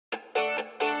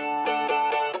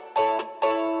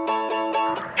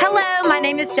My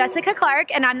name is Jessica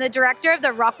Clark, and I'm the director of the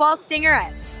Rockwall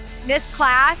Stingerettes. This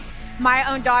class, my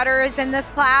own daughter is in this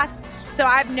class, so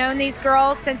I've known these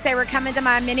girls since they were coming to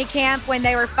my mini camp when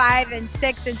they were 5 and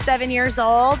 6 and 7 years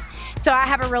old. So I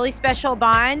have a really special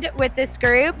bond with this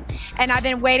group, and I've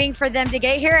been waiting for them to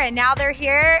get here, and now they're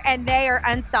here and they are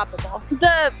unstoppable.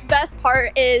 The best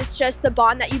part is just the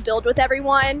bond that you build with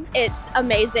everyone. It's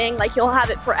amazing, like you'll have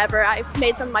it forever. I've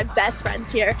made some of my best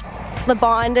friends here. The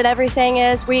bond and everything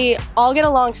is we all get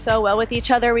along so well with each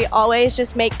other. We always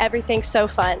just make everything so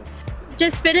fun.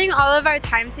 Just spending all of our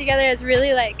time together has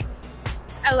really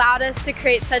allowed us to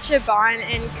create such a bond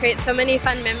and create so many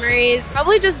fun memories.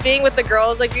 Probably just being with the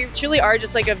girls, we truly are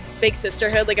just a big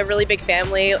sisterhood, a really big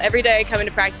family. Every day I come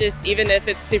into practice, even if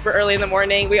it's super early in the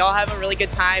morning, we all have a really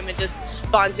good time and just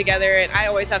bond together, and I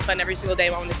always have fun every single day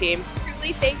I'm on the team. I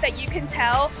truly think that you can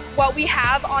tell what we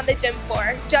have on the gym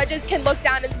floor. Judges can look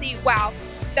down and see, wow,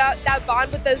 that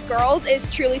bond with those girls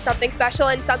is truly something special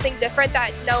and something different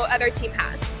that no other team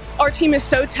has. Our team is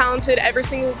so talented. Every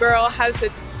single girl has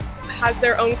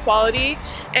their own quality,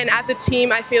 and as a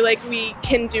team I feel like we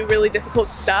can do really difficult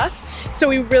stuff, so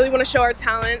we really want to show our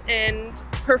talent and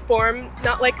perform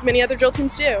not like many other drill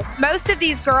teams do. Most of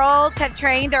these girls have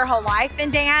trained their whole life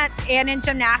in dance and in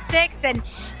gymnastics, and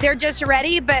they're just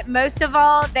ready, but most of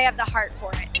all they have the heart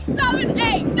for it. 6, 7,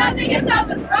 8, nothing can stop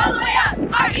us, we're all the way up,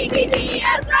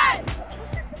 RETTES, run!